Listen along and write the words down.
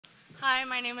Hi,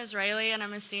 my name is Riley, and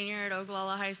I'm a senior at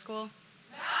Ogallala High School.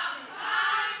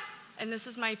 And this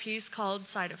is my piece called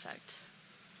Side Effect.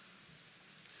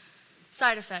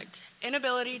 Side effect,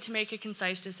 inability to make a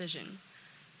concise decision.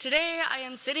 Today, I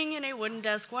am sitting in a wooden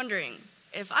desk wondering,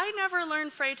 if I never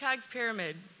learned Freytag's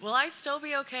pyramid, will I still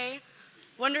be okay?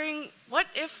 Wondering, what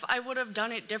if I would have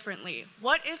done it differently?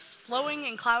 What ifs flowing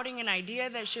and clouding an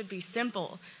idea that should be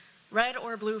simple, red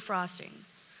or blue frosting?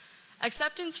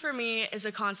 Acceptance for me is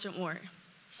a constant war.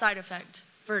 Side effect,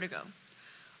 vertigo.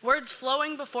 Words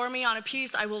flowing before me on a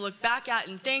piece I will look back at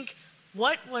and think,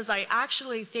 what was I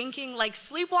actually thinking? Like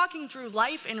sleepwalking through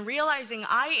life and realizing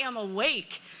I am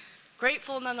awake.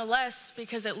 Grateful nonetheless,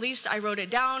 because at least I wrote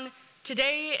it down.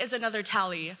 Today is another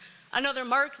tally, another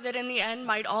mark that in the end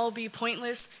might all be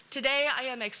pointless. Today I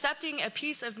am accepting a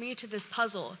piece of me to this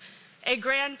puzzle, a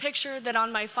grand picture that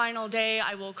on my final day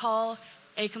I will call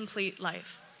a complete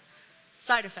life.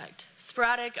 Side effect,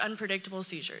 sporadic, unpredictable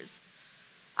seizures.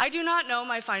 I do not know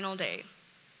my final day.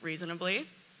 Reasonably,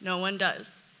 no one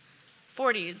does.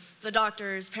 40s, the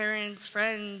doctors, parents,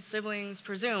 friends, siblings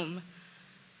presume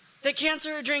that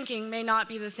cancer or drinking may not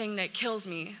be the thing that kills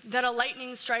me, that a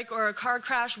lightning strike or a car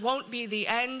crash won't be the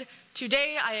end.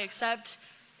 Today I accept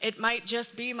it might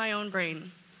just be my own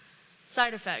brain.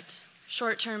 Side effect,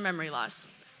 short-term memory loss.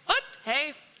 But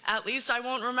hey, at least I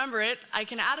won't remember it. I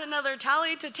can add another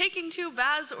tally to taking 2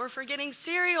 baths or forgetting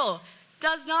cereal.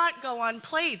 Does not go on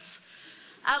plates.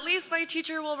 At least my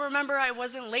teacher will remember I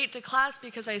wasn't late to class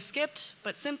because I skipped,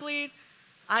 but simply,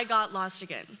 I got lost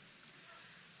again.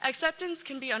 Acceptance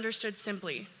can be understood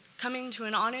simply, coming to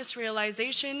an honest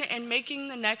realization and making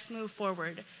the next move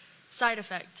forward. Side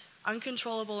effect,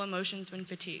 uncontrollable emotions when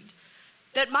fatigued.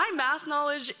 That my math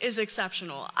knowledge is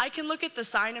exceptional. I can look at the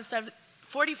sine of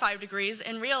 45 degrees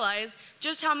and realize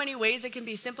just how many ways it can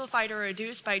be simplified or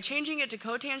reduced by changing it to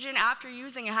cotangent after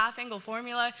using a half-angle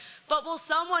formula. But will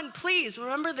someone please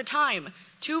remember the time,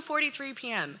 2:43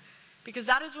 p.m., because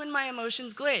that is when my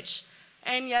emotions glitch.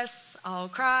 And yes, I'll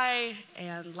cry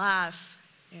and laugh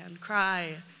and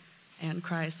cry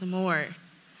some more.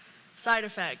 Side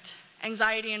effect,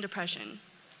 anxiety and depression.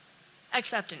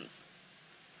 Acceptance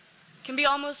can be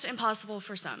almost impossible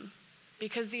for some,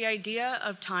 because the idea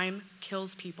of time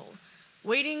kills people.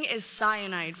 Waiting is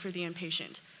cyanide for the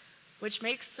impatient, which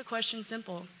makes the question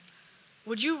simple.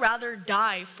 Would you rather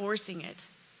die forcing it,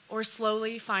 or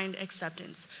slowly find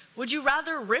acceptance? Would you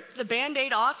rather rip the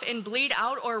Band-Aid off and bleed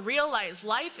out, or realize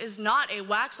life is not a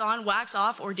wax-on,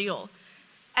 wax-off ordeal?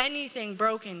 Anything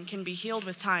broken can be healed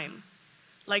with time.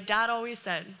 Like Dad always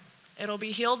said, it'll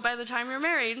be healed by the time you're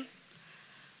married.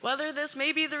 Whether this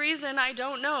may be the reason, I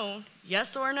don't know.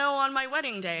 Yes or no on my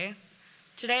wedding day.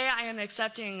 Today I am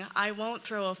accepting I won't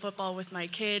throw a football with my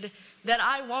kid, that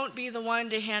I won't be the one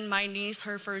to hand my niece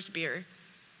her first beer.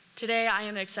 Today I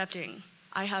am accepting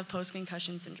I have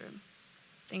post-concussion syndrome.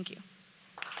 Thank you.